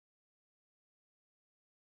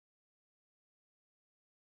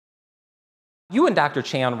You and Dr.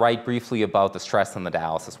 Chan write briefly about the stress on the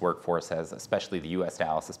dialysis workforce as especially the U.S.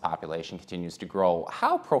 dialysis population continues to grow.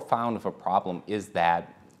 How profound of a problem is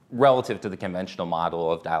that relative to the conventional model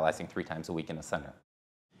of dialyzing 3 times a week in a center?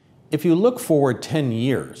 If you look forward 10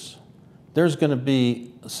 years, there's going to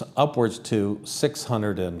be upwards to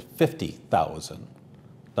 650,000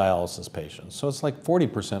 dialysis patients. So it's like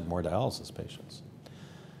 40% more dialysis patients.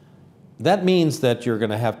 That means that you're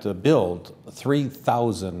going to have to build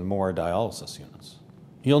 3,000 more dialysis units.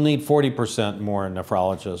 You'll need 40% more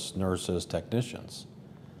nephrologists, nurses, technicians.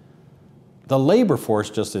 The labor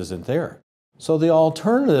force just isn't there. So the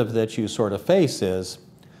alternative that you sort of face is,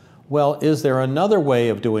 well, is there another way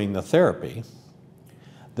of doing the therapy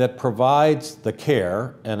that provides the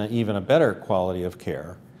care and even a better quality of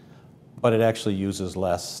care, but it actually uses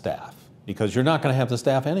less staff? Because you're not going to have the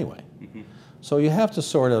staff anyway. Mm-hmm. So you have to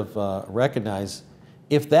sort of recognize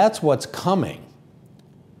if that's what's coming,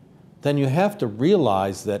 then you have to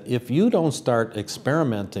realize that if you don't start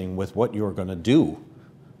experimenting with what you're going to do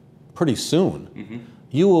pretty soon, mm-hmm.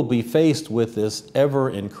 you will be faced with this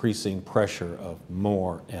ever-increasing pressure of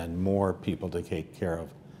more and more people to take care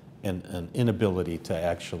of and an inability to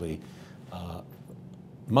actually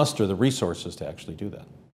muster the resources to actually do that.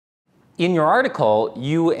 In your article,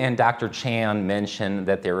 you and Dr. Chan mentioned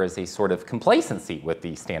that there is a sort of complacency with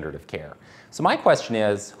the standard of care. So my question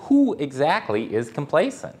is, who exactly is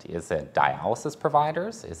complacent? Is it dialysis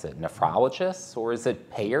providers? Is it nephrologists? Or is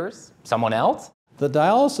it payers? Someone else? The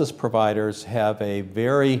dialysis providers have a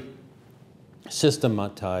very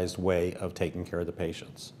systematized way of taking care of the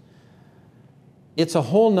patients. It's a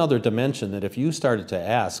whole nother dimension that if you started to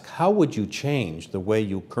ask, how would you change the way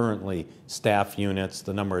you currently staff units,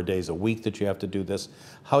 the number of days a week that you have to do this,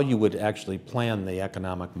 how you would actually plan the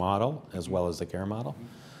economic model as well as the care model?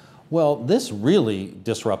 Well, this really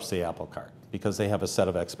disrupts the apple cart because they have a set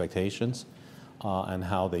of expectations on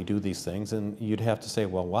how they do these things, and you'd have to say,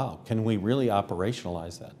 well, wow, can we really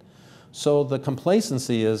operationalize that? So the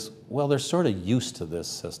complacency is, well, they're sort of used to this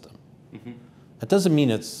system. Mm-hmm. That doesn't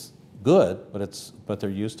mean it's good, but they're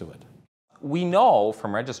used to it. We know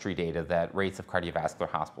from registry data that rates of cardiovascular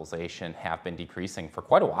hospitalization have been decreasing for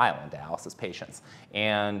quite a while in dialysis patients,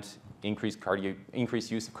 and increased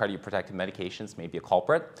use of cardioprotective medications may be a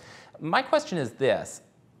culprit. My question is this: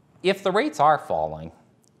 if the rates are falling,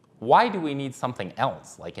 why do we need something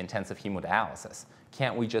else like intensive hemodialysis?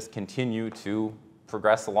 Can't we just continue to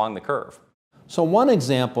progress along the curve? So one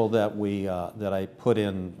example that I put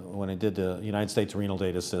in when I did the United States Renal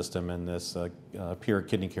Data System and this Peer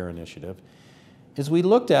Kidney Care Initiative is we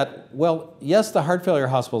looked at, well, yes, the heart failure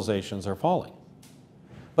hospitalizations are falling,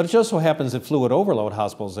 but it just so happens that fluid overload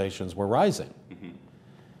hospitalizations were rising. Mm-hmm.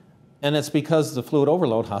 And it's because the fluid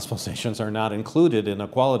overload hospitalizations are not included in a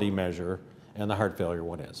quality measure and the heart failure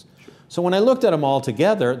one is. Sure. So when I looked at them all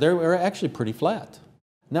together, they were actually pretty flat.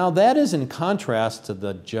 Now that is in contrast to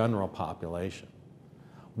the general population,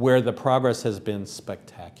 where the progress has been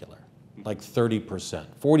spectacular, like 30%,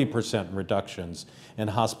 40% reductions in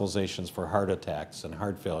hospitalizations for heart attacks and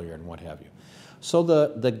heart failure and what have you. So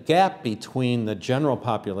the gap between the general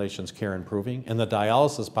population's care improving and the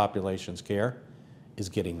dialysis population's care is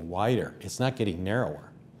getting wider. It's not getting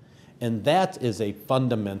narrower. And that is a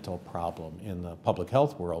fundamental problem in the public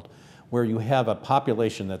health world, where you have a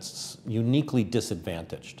population that's uniquely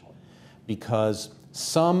disadvantaged because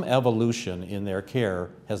some evolution in their care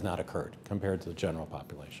has not occurred compared to the general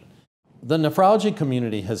population. The nephrology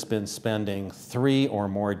community has been spending 3 or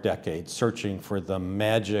more decades searching for the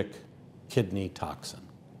magic kidney toxin.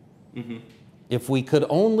 Mm-hmm. If we could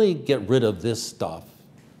only get rid of this stuff,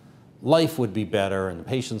 life would be better and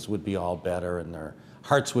patients would be all better and their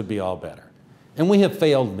hearts would be all better. And we have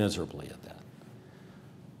failed miserably at that.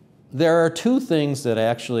 There are 2 things that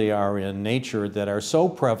actually are in nature that are so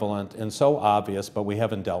prevalent and so obvious, but we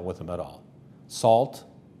haven't dealt with them at all: salt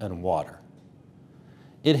and water.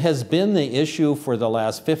 It has been the issue for the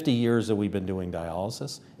last 50 years that we've been doing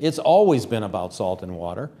dialysis. It's always been about salt and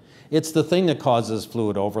water. It's the thing that causes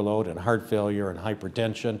fluid overload and heart failure and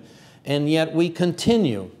hypertension, and yet we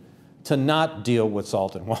continue to not deal with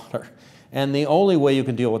salt and water. And the only way you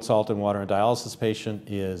can deal with salt and water in a dialysis patient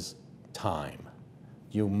is time.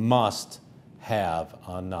 You must have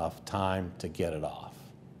enough time to get it off.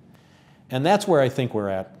 And that's where I think we're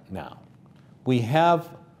at now. We have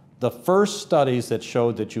the first studies that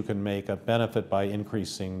showed that you can make a benefit by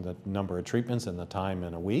increasing the number of treatments and the time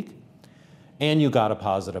in a week, and you got a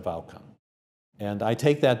positive outcome. And I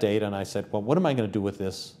take that data and I said, well, what am I going to do with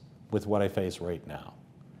this, with what I face right now?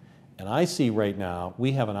 And I see right now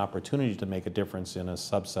we have an opportunity to make a difference in a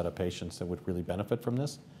subset of patients that would really benefit from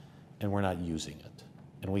this, and we're not using it.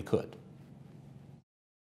 And we could.